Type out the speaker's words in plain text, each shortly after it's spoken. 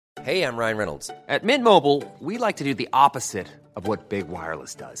Hey, I'm Ryan Reynolds. At Mint Mobile, we like to do the opposite of what Big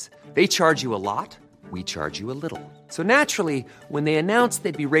Wireless does. They charge you a lot, we charge you a little. So naturally, when they announced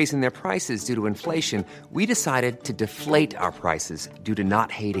they'd be raising their prices due to inflation, we decided to deflate our prices due to not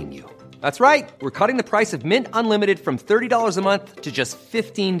hating you. That's right. We're cutting the price of Mint Unlimited from $30 a month to just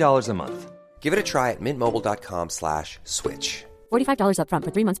 $15 a month. Give it a try at mintmobile.com/switch. $45 up front for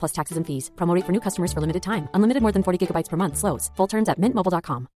 3 months plus taxes and fees. Promo rate for new customers for limited time. Unlimited more than 40 gigabytes per month. Slows full terms at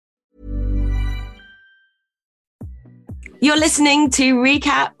mintmobile.com. You're listening to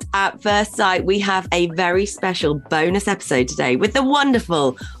Recapped at First Sight. We have a very special bonus episode today with the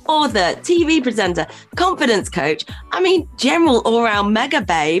wonderful author, TV presenter, confidence coach, general all-round mega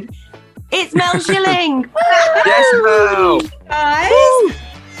babe. It's Mel Schilling. Yes, Mel. Guys. Woo.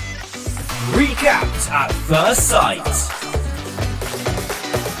 Recapped at First Sight.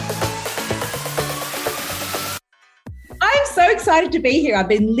 I'm so excited to be here. I've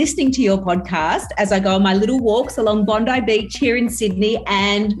been listening to your podcast as I go on my little walks along Bondi Beach here in Sydney,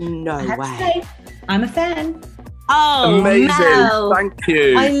 and no I have way. to say, I'm a fan. Oh, amazing! Mel. Thank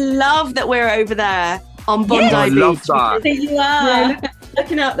you. I love that we're over there on Bondi Beach. I love that. There you are. Yeah,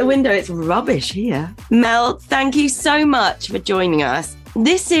 looking out the window, it's rubbish here. Mel, thank you so much for joining us.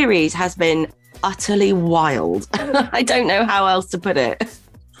 This series has been utterly wild. I don't know how else to put it.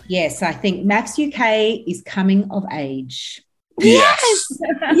 Yes, I think MAFS UK is coming of age. Yes.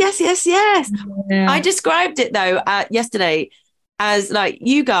 Yes. Yeah. I described it though yesterday as like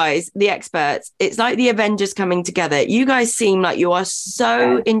you guys, the experts, it's like the Avengers coming together. You guys seem like you are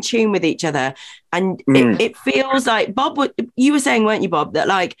so in tune with each other. And it feels like, Bob, you were saying, weren't you, Bob, that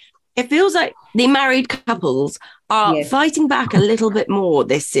like, it feels like the married couples are fighting back a little bit more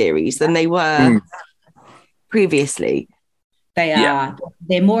this series than they were previously. They are.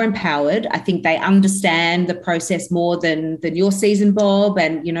 They're more empowered. I think they understand the process more than your season, Bob,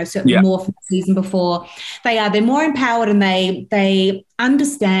 and certainly more from the season before. They're more empowered, and they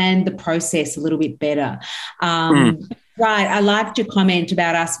understand the process a little bit better. Right. I liked your comment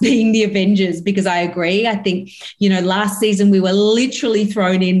about us being the Avengers, because I agree. I think, last season we were literally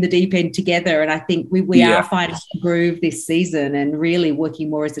thrown in the deep end together, and I think we are finding a groove this season and really working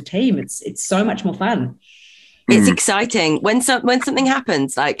more as a team. It's so much more fun. It's exciting when something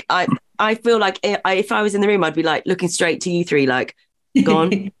happens. Like I feel like if I was in the room, I'd be like looking straight to you three, like, go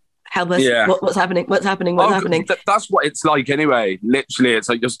on, help us. Yeah. What's happening? What's happening? What's happening? That's what it's like anyway. Literally, it's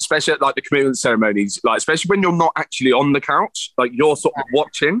like, especially at like the commitment ceremonies, like especially when you're not actually on the couch, like you're sort of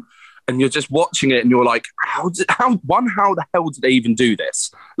watching, and you're just watching it, and you're like, how the hell did they even do this?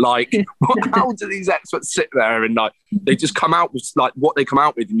 Like, how do these experts sit there and like they just come out with like what they come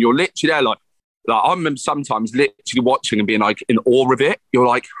out with, and you're literally there like I remember sometimes literally watching and being like in awe of it. You're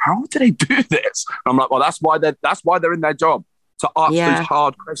like, how do they do this? And I'm like, well, that's why they're in their job, to ask those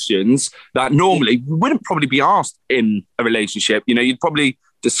hard questions that normally wouldn't probably be asked in a relationship. You'd probably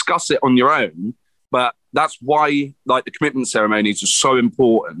discuss it on your own, but that's why like the commitment ceremonies are so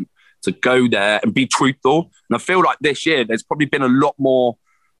important, to go there and be truthful. And I feel like this year there's probably been a lot more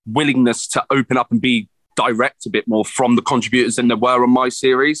willingness to open up and be direct a bit more from the contributors than there were on my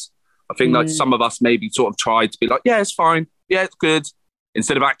series. I think like some of us maybe sort of tried to be like, yeah, it's fine. Yeah, it's good.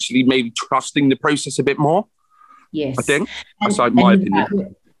 Instead of actually maybe trusting the process a bit more. Yes. I think that's like my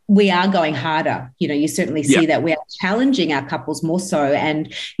opinion. We are going harder. You certainly see that we are challenging our couples more so.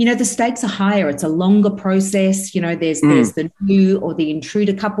 And, the stakes are higher. It's a longer process. There's the new or the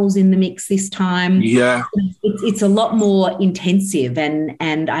intruder couples in the mix this time. Yeah. It's a lot more intensive. And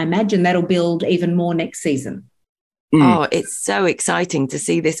I imagine that'll build even more next season. Oh, it's so exciting to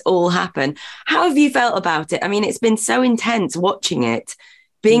see this all happen. How have you felt about it? I mean, it's been so intense watching it.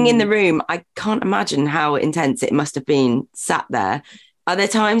 Being in the room, I can't imagine how intense it must have been sat there. Are there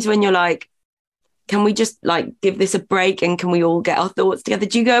times when you're like, can we just like give this a break and can we all get our thoughts together?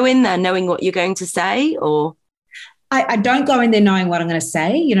 Do you go in there knowing what you're going to say, or? I don't go in there knowing what I'm going to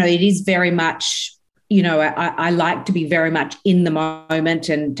say. It is very much, I like to be very much in the moment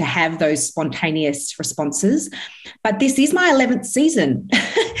and to have those spontaneous responses. But this is my 11th season.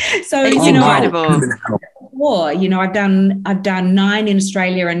 So, it's incredible. I've done 9 in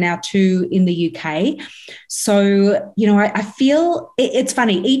Australia and now 2 in the UK. So, I feel it's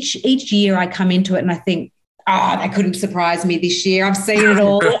funny. Each year I come into it and I think, they couldn't surprise me this year. I've seen it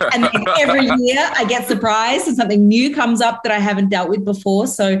all. And then every year I get surprised and something new comes up that I haven't dealt with before.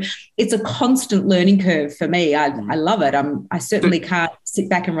 So it's a constant learning curve for me. I love it. I certainly can't sit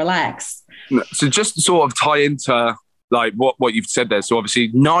back and relax. So just to sort of tie into like what you've said there. So obviously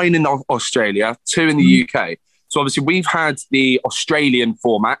 9 in Australia, 2 in the UK. So obviously we've had the Australian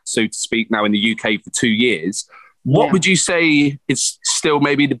format, so to speak, now in the UK for 2 years. What would you say is still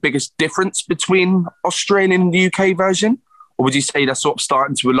maybe the biggest difference between Australian and the UK version? Or would you say they're sort of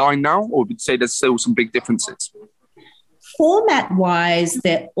starting to align now? Or would you say there's still some big differences? Format-wise,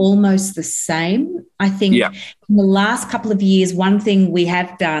 they're almost the same. I think in the last couple of years, one thing we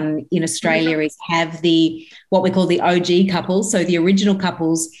have done in Australia is have what we call the OG couples, so the original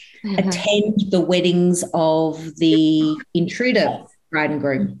couples, attend the weddings of the intruder bride and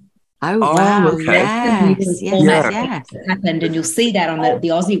groom. Oh, wow. Okay. Yes. Happened, and you'll see that on the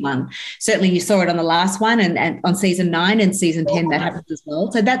Aussie one. Certainly you saw it on the last one and on season 9 and season 10 that happens as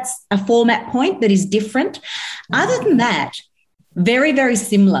well. So that's a format point that is different. Other than that, very, very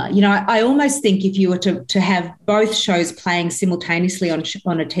similar. You know, I almost think if you were to have both shows playing simultaneously on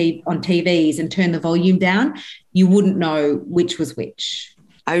TVs and turn the volume down, you wouldn't know which was which.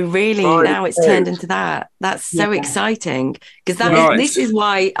 Oh, really? Now it's turned into that. That's so exciting, because this is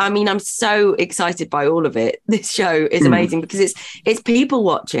why, I mean, I'm so excited by all of it. This show is amazing because it's people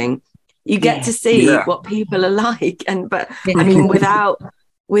watching. You get to see what people are like, but I mean,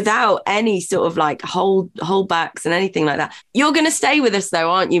 without any sort of like holdbacks and anything like that. You're going to stay with us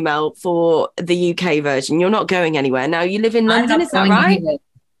though, aren't you, Mel, for the UK version? You're not going anywhere now. You live in London, is that right? Anywhere.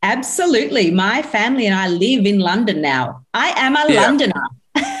 Absolutely. My family and I live in London now. I am a Londoner.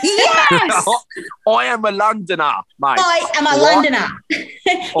 Yes, I am a Londoner, mate. I am a Londoner.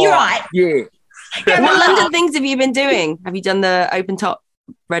 You're right. Yeah. What London things have you been doing? Have you done the open top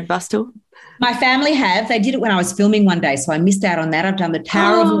red bus tour? My family have. They did it when I was filming one day, so I missed out on that. I've done the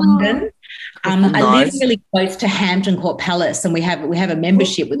Tower of London. Nice. I live really close to Hampton Court Palace, and we have a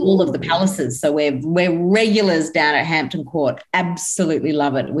membership with all of the palaces. So we're regulars down at Hampton Court. Absolutely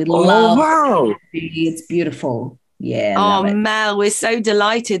love it. We love it. It's beautiful. Yeah. Oh, Mel, we're so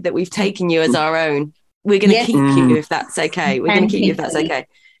delighted that we've taken you as our own. We're going to keep you if that's okay. We're going to keep you if that's okay.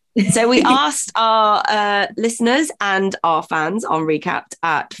 So we asked our listeners and our fans on Recapped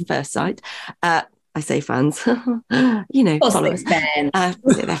at First Sight. I say fans, you know, followers. They're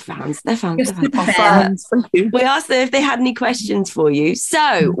fans. They're fans. Thank you. We asked them if they had any questions for you.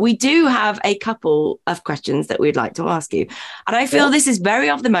 So we do have a couple of questions that we'd like to ask you. And I feel this is very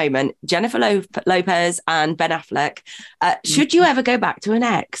of the moment. Jennifer Lopez and Ben Affleck. Should you ever go back to an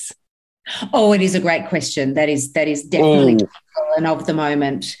ex? Oh, it is a great question. That is definitely and of the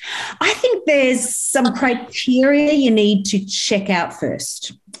moment. I think there's some criteria you need to check out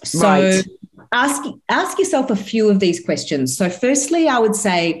first. So ask yourself a few of these questions. So firstly, I would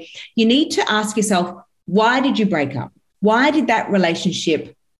say you need to ask yourself, why did you break up? Why did that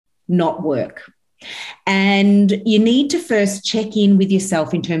relationship not work? And you need to first check in with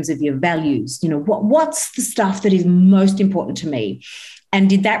yourself in terms of your values. You know, what's the stuff that is most important to me? And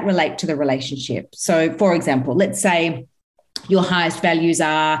did that relate to the relationship? So, for example, let's say your highest values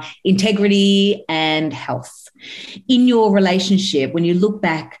are integrity and health. In your relationship, when you look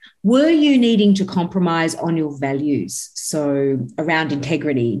back, were you needing to compromise on your values? So around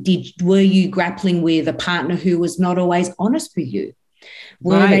integrity, were you grappling with a partner who was not always honest with you?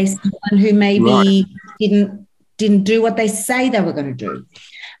 Were they someone who maybe didn't do what they say they were going to do?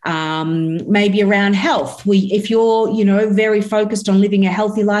 Maybe around health. If you're, very focused on living a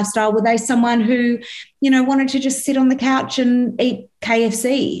healthy lifestyle, were they someone who, wanted to just sit on the couch and eat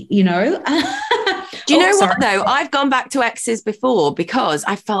KFC, Do you know what, though? I've gone back to exes before because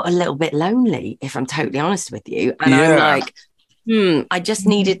I felt a little bit lonely, if I'm totally honest with you. And I'm like, I just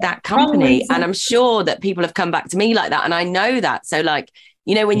needed that company. And I'm sure that people have come back to me like that. And I know that. So like,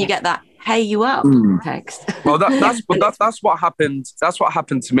 when you get that, hey, you up text. Well, that's what happened. That's what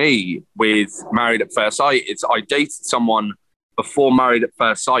happened to me with Married at First Sight. I dated someone before Married at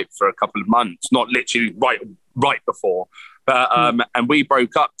First Sight for a couple of months, not literally right before. But and we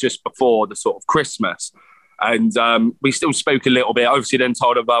broke up just before the sort of Christmas, and we still spoke a little bit. Obviously, then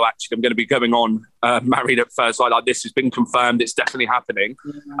told her, "Well, actually, I'm going to be going on Married at First Sight. Like this has been confirmed. It's definitely happening."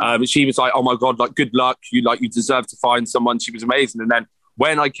 She was like, "Oh my god, like good luck. You deserve to find someone." She was amazing. And then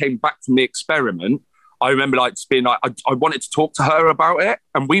when I came back from the experiment, I remember just being like, I wanted to talk to her about it,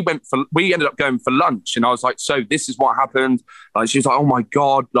 and we ended up going for lunch, and I was like, "So this is what happened." She was like, "Oh my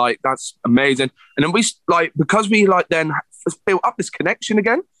god, like that's amazing." And then we because we then built up this connection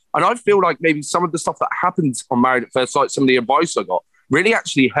again, and I feel like maybe some of the stuff that happened on Married at First Sight, some of the advice I got really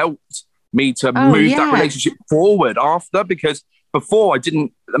actually helped me to move that relationship forward after, because before I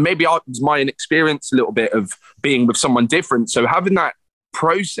didn't. Maybe it was my inexperience a little bit of being with someone different. So having that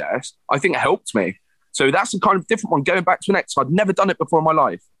process, I think, helped me. So that's a kind of different one. Going back to an ex, I'd never done it before in my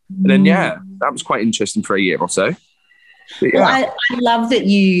life. And then, that was quite interesting for a year or so. But, Well, I love that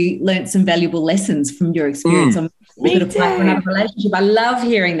you learnt some valuable lessons from your experience on a relationship. I love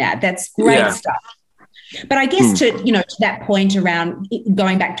hearing that. That's great stuff. But I guess to that point around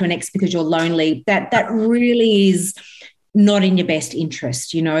going back to an ex because you're lonely, that really is not in your best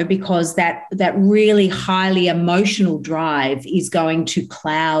interest, because that really highly emotional drive is going to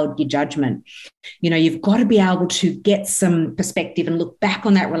cloud your judgment. You've got to be able to get some perspective and look back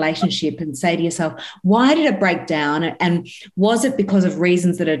on that relationship and say to yourself, why did it break down? And was it because of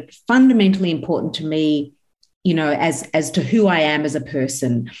reasons that are fundamentally important to me, as to who I am as a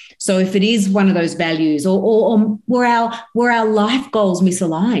person? So if it is one of those values, or were our life goals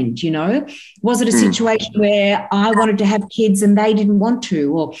misaligned? Was it a situation where I wanted to have kids and they didn't want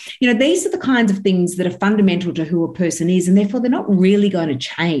to? Or, these are the kinds of things that are fundamental to who a person is, and therefore they're not really going to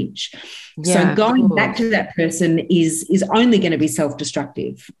change. So going back to that person is only going to be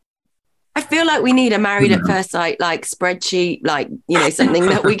self-destructive. I feel like we need a married at first sight, spreadsheet, something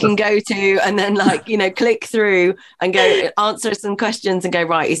that we can go to and then click through and go answer some questions and go,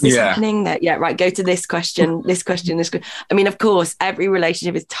 right, is this happening? Right. Go to this question, this question, this question. I mean, of course, every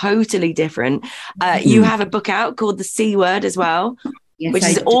relationship is totally different. You have a book out called The C Word as well, which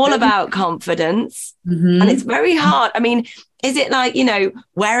is all about confidence. And it's very hard. I mean, is it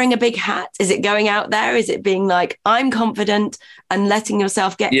wearing a big hat? Is it going out there? Is it being I'm confident and letting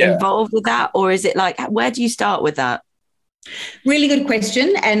yourself get involved with that? Or is it where do you start with that? Really good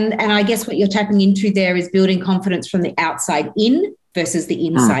question. And I guess what you're tapping into there is building confidence from the outside in versus the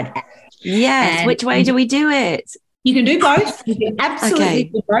inside out. Yes. And which way do we do it? You can do both. You can absolutely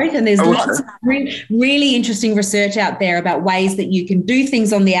do both. And there's lots of really interesting research out there about ways that you can do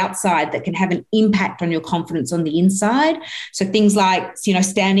things on the outside that can have an impact on your confidence on the inside. So things like,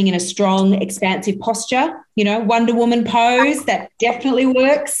 standing in a strong, expansive posture, Wonder Woman pose, that definitely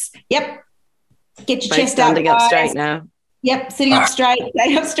works. Yep. Get your chest out. Standing up straight now. Yep, sitting up straight,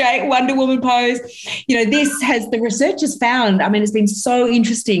 staying up straight, Wonder Woman pose. The research has found, it's been so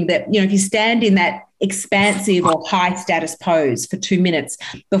interesting that, if you stand in that expansive or high status pose for 2 minutes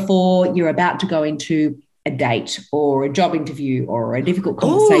before you're about to go into a date or a job interview or a difficult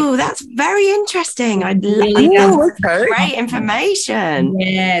conversation. Oh, that's very interesting. I'd love great information.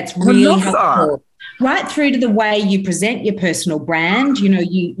 Yeah, it's really helpful. Right through to the way you present your personal brand.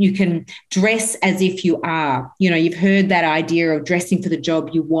 You can dress as if you are. You've heard that idea of dressing for the job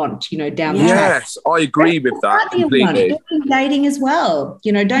you want, down the track. Yes, I agree with that completely. Dating as well.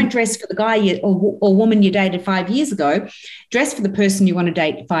 Don't dress for the guy or woman you dated 5 years ago. Dress for the person you want to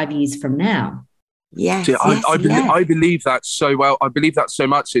date 5 years from now. Yes, See, I believe that so well. I believe that so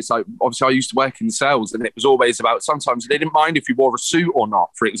much. It's obviously I used to work in sales, and it was always about sometimes they didn't mind if you wore a suit or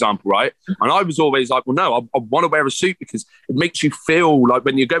not, for example, right? And I was always well, no, I want to wear a suit because it makes you feel like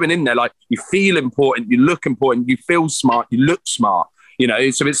when you're going in there, you feel important, you look important, you feel smart, you look smart,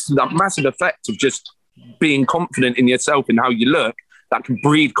 So it's that massive effect of just being confident in yourself and how you look that can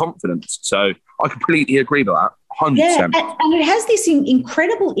breed confidence. So I completely agree with that. 100%. Yeah, and it has this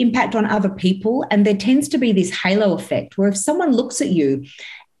incredible impact on other people. And there tends to be this halo effect where if someone looks at you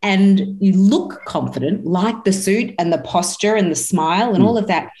and you look confident, like the suit and the posture and the smile and all of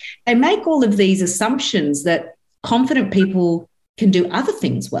that, they make all of these assumptions that confident people can do other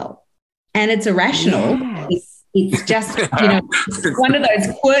things well. And it's irrational. Yes. It's just, one of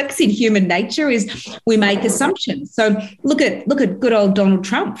those quirks in human nature is we make assumptions. So look at good old Donald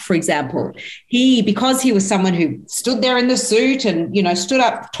Trump, for example. Because he was someone who stood there in the suit and, stood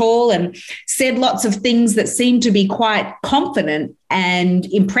up tall and said lots of things that seemed to be quite confident and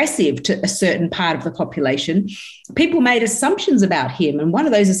impressive to a certain part of the population, people made assumptions about him. And one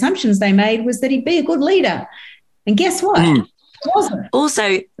of those assumptions they made was that he'd be a good leader. And guess what?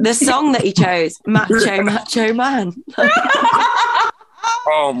 Also, the song that he chose, Macho, Macho Man.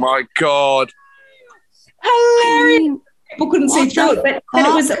 Oh, my God. Hilarious. People couldn't see through it, but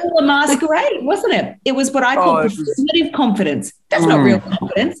it was all a masquerade, wasn't it? It was what I call performative confidence. That's not real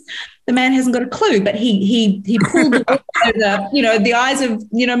confidence. The man hasn't got a clue, but he pulled the book over, the eyes of,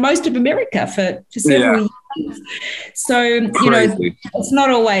 most of America for several years. So, Crazy. it's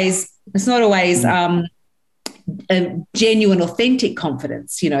not always a genuine, authentic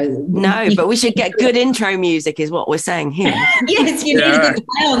confidence, No, but we should get good intro music is what we're saying here. Yes, you need a good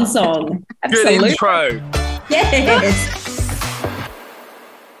clown song. Absolutely. Good intro. Yes.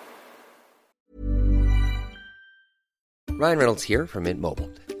 Ryan Reynolds here from Mint Mobile.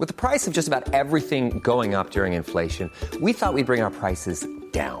 With the price of just about everything going up during inflation, we thought we'd bring our prices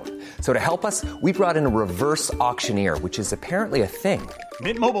down. So to help us, we brought in a reverse auctioneer, which is apparently a thing.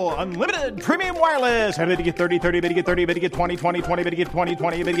 Mint Mobile Unlimited Premium Wireless. How to get 30, 30, bit to get 30, bit to get 20, 20, 20, bit to get 20,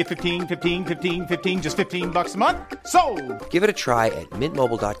 20, bit to get 15, 15, 15, 15, just $15 a month? Sold! Give it a try at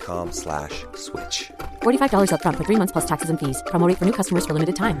mintmobile.com/switch. $45 up front for 3 months plus taxes and fees. Promo rate for new customers for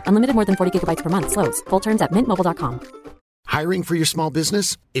limited time. Unlimited more than 40 gigabytes per month. Slows full terms at mintmobile.com. Hiring for your small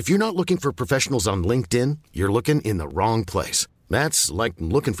business? If you're not looking for professionals on LinkedIn, you're looking in the wrong place. That's like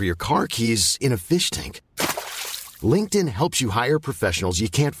looking for your car keys in a fish tank. LinkedIn helps you hire professionals you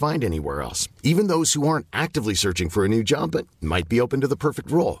can't find anywhere else, even those who aren't actively searching for a new job but might be open to the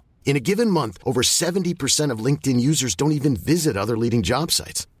perfect role. In a given month, over 70% of LinkedIn users don't even visit other leading job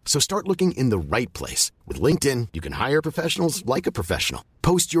sites. So start looking in the right place. With LinkedIn, you can hire professionals like a professional.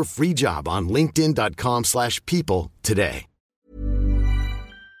 Post your free job on linkedin.com/people today.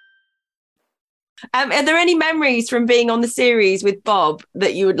 Are there any memories from being on the series with Bob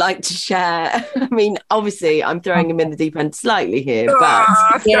that you would like to share? I mean, obviously, I'm throwing him in the deep end slightly here, but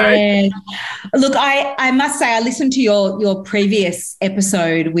yeah. Look, I must say, I listened to your previous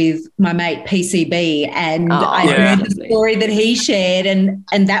episode with my mate PCB, and I heard the story that he shared,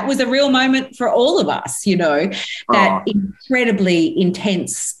 and that was a real moment for all of us. You know, that incredibly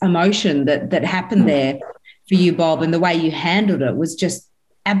intense emotion that happened there for you, Bob, and the way you handled it was just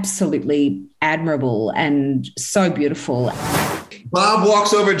absolutely admirable and so beautiful. Bob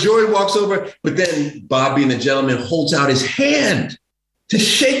walks over, Joey walks over, but then Bob, being a gentleman, holds out his hand to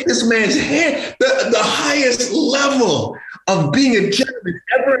shake this man's hand. The highest level of being a gentleman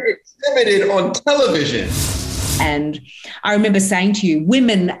ever exhibited on television. And I remember saying to you,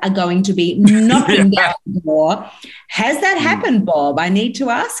 women are going to be knocking down the door. Has that happened, Bob? I need to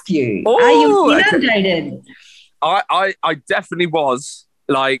ask you. Are you inundated? I definitely was.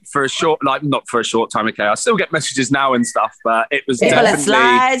 Like for a short, like not for a short time. Okay, I still get messages now and stuff, but it was people definitely are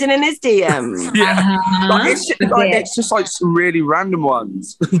sliding in his DMs. Yeah, it's just like some really random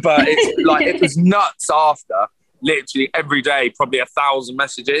ones, but it's like it was nuts. After literally every day, probably 1,000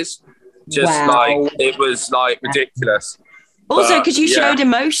 messages. Just like it was like ridiculous. Also, because you showed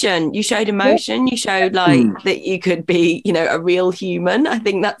emotion, you showed like that you could be, you know, a real human. I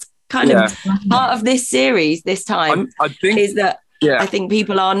think that's kind of part of this series this time. I think is that. Yeah. I think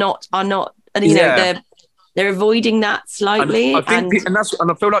people are not, you know, they're avoiding that slightly. And I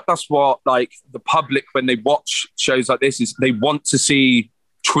feel like that's what like the public, when they watch shows like this, is they want to see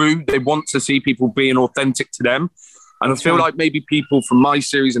true. They want to see people being authentic to them. And I feel like maybe people from my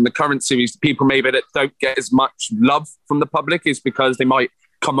series and the current series, the people maybe that don't get as much love from the public is because they might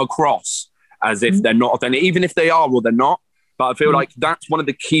come across as if they're not authentic, even if they are or they're not. But I feel like that's one of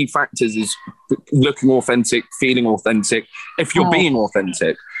the key factors is looking authentic, feeling authentic, if you're being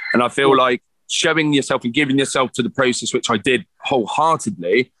authentic. And I feel like showing yourself and giving yourself to the process, which I did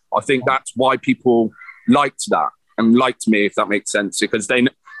wholeheartedly, I think that's why people liked that and liked me, if that makes sense, because they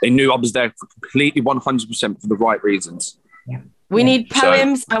knew I was there for completely 100% for the right reasons. Yeah. We need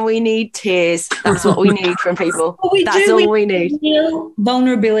poems and we need tears. That's what we need from people. That's all we need.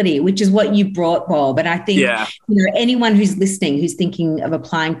 Vulnerability, which is what you brought, Bob. And I think you know, anyone who's listening, who's thinking of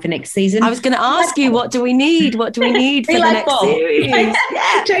applying for next season. I was going to ask you, what do we need? What do we need for the next series?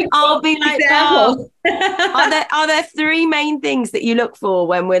 I'll be like, Bob. Are there three main things that you look for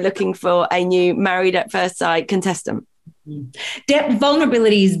when we're looking for a new Married at First Sight contestant?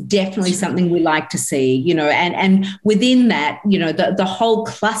 Vulnerability is definitely something we like to see, you know, and within that, you know, the whole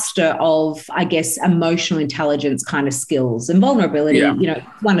cluster of, I guess, emotional intelligence kind of skills, and vulnerability, you know,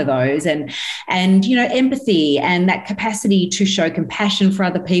 one of those, and you know, empathy and that capacity to show compassion for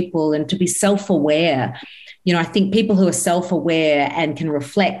other people and to be self-aware. You know, I think people who are self-aware and can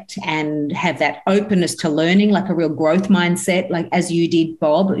reflect and have that openness to learning, like a real growth mindset, like as you did,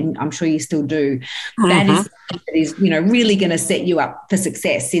 Bob, and I'm sure you still do, that is, you know, really going to set you up for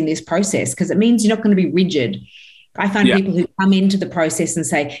success in this process, because it means you're not going to be rigid. I find people who come into the process and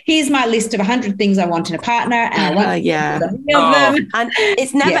say, here's my list of 100 things I want in a partner, and I want them. And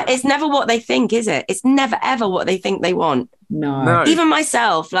it's never what they think, is it? It's never, ever what they think they want. No. Even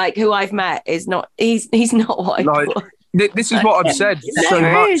myself, like who I've met, is not, he's not what I want. This is what I've said so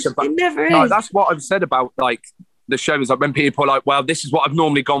much about. It never is. No, that's what I've said about like the shows. Like when people are like, well, this is what I've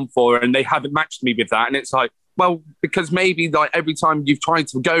normally gone for, and they haven't matched me with that. And it's like, well, because maybe like every time you've tried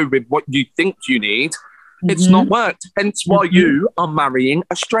to go with what you think you need, it's not worked. Hence why you are marrying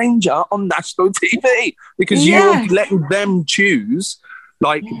a stranger on national TV, because you're letting them choose,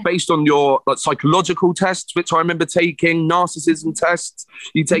 like based on your like psychological tests, which I remember taking, narcissism tests.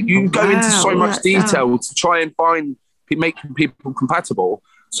 You go into so much detail to try and make people compatible.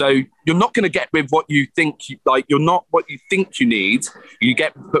 So you're not going to get with what you think, you're not what you think you need. You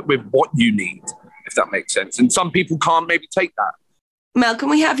get put with what you need, if that makes sense. And some people can't maybe take that. Mel, can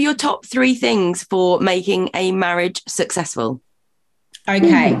we have your top 3 things for making a marriage successful?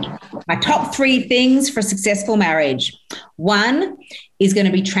 Okay. My top 3 things for a successful marriage. 1 is going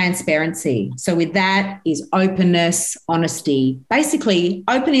to be transparency. So with that is openness, honesty, basically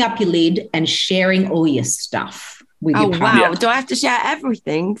opening up your lid and sharing all your stuff with your partner. Wow. Do I have to share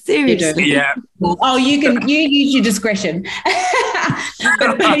everything? Seriously? Yeah. Oh, you use your discretion.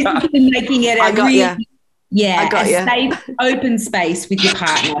 But basically making it a safe, open space with your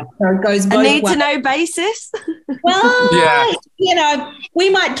partner. So it goes both ways. A need-to-know basis? Well, we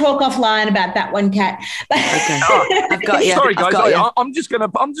might talk offline about that one, Kat. Okay. I've got you. Sorry, guys. I'm just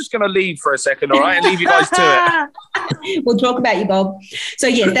gonna leave for a second, all right, and leave you guys to it. We'll talk about you, Bob. So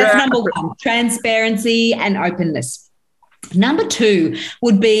yes, that's number 1: transparency and openness. Number 2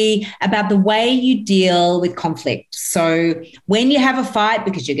 would be about the way you deal with conflict. So when you have a fight,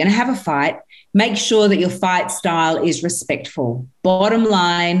 because you're going to have a fight, make sure that your fight style is respectful. Bottom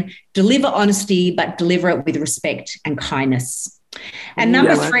line, deliver honesty, but deliver it with respect and kindness. And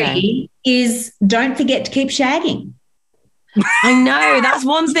number 3 is don't forget to keep shagging. I know, that's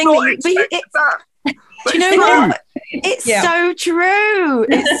one thing. Do you know what? It's so true.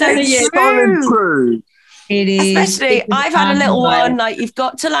 It's so true. It is. Especially, I've had a little one, like, you've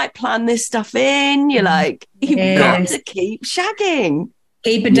got to, like, plan this stuff in. You're like, you've got to keep shagging.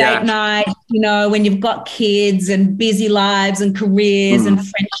 Keep a date night, when you've got kids and busy lives and careers and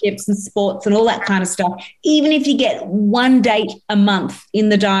friendships and sports and all that kind of stuff. Even if you get 1 date a month in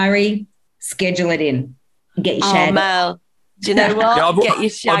the diary, schedule it in and get your shag. Oh, Mel, do you know what? Get your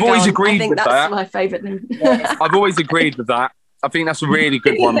shag I've always on. agreed I think with that's that. my favourite thing. I've always agreed with that. I think that's a really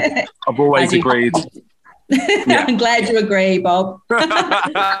good one. I've always agreed. Yeah. I'm glad you agree, Bob.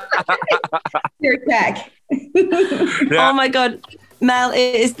 You're a crack. Oh, my God. Mel,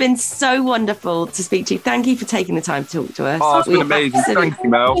 it has been so wonderful to speak to you. Thank you for taking the time to talk to us. Oh, it's been amazing. Thank you,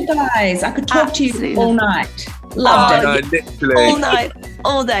 Mel. Hey guys, I could talk to you all night. Loved it. Literally. All night,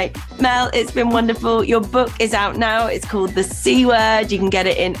 all day. Mel, it's been wonderful. Your book is out now. It's called The C Word. You can get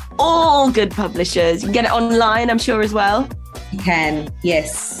it in all good publishers. You can get it online, I'm sure, as well. You can.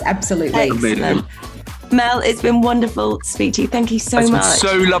 Yes, absolutely. Excellent. Mel, it's been wonderful to speak to you. Thank you so much. It's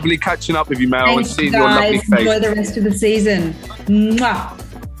been so lovely catching up with you, Mel, and seeing your lovely face. Enjoy the rest of the season. Mwah.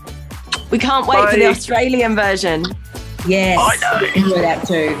 We can't wait for the Australian version. Yes. I know. Enjoy that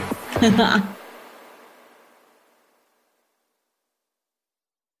too.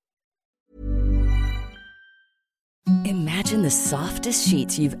 Imagine the softest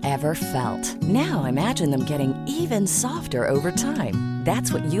sheets you've ever felt. Now imagine them getting even softer over time.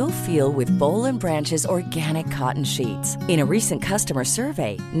 That's what you'll feel with Boll & Branch's organic cotton sheets. In a recent customer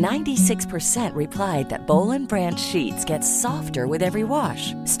survey, 96% replied that Boll & Branch sheets get softer with every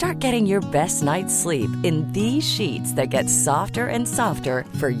wash. Start getting your best night's sleep in these sheets that get softer and softer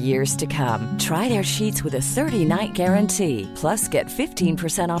for years to come. Try their sheets with a 30-night guarantee. Plus, get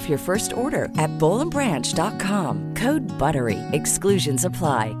 15% off your first order at bollandbranch.com. Code BUTTERY. Exclusions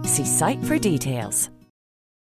apply. See site for details.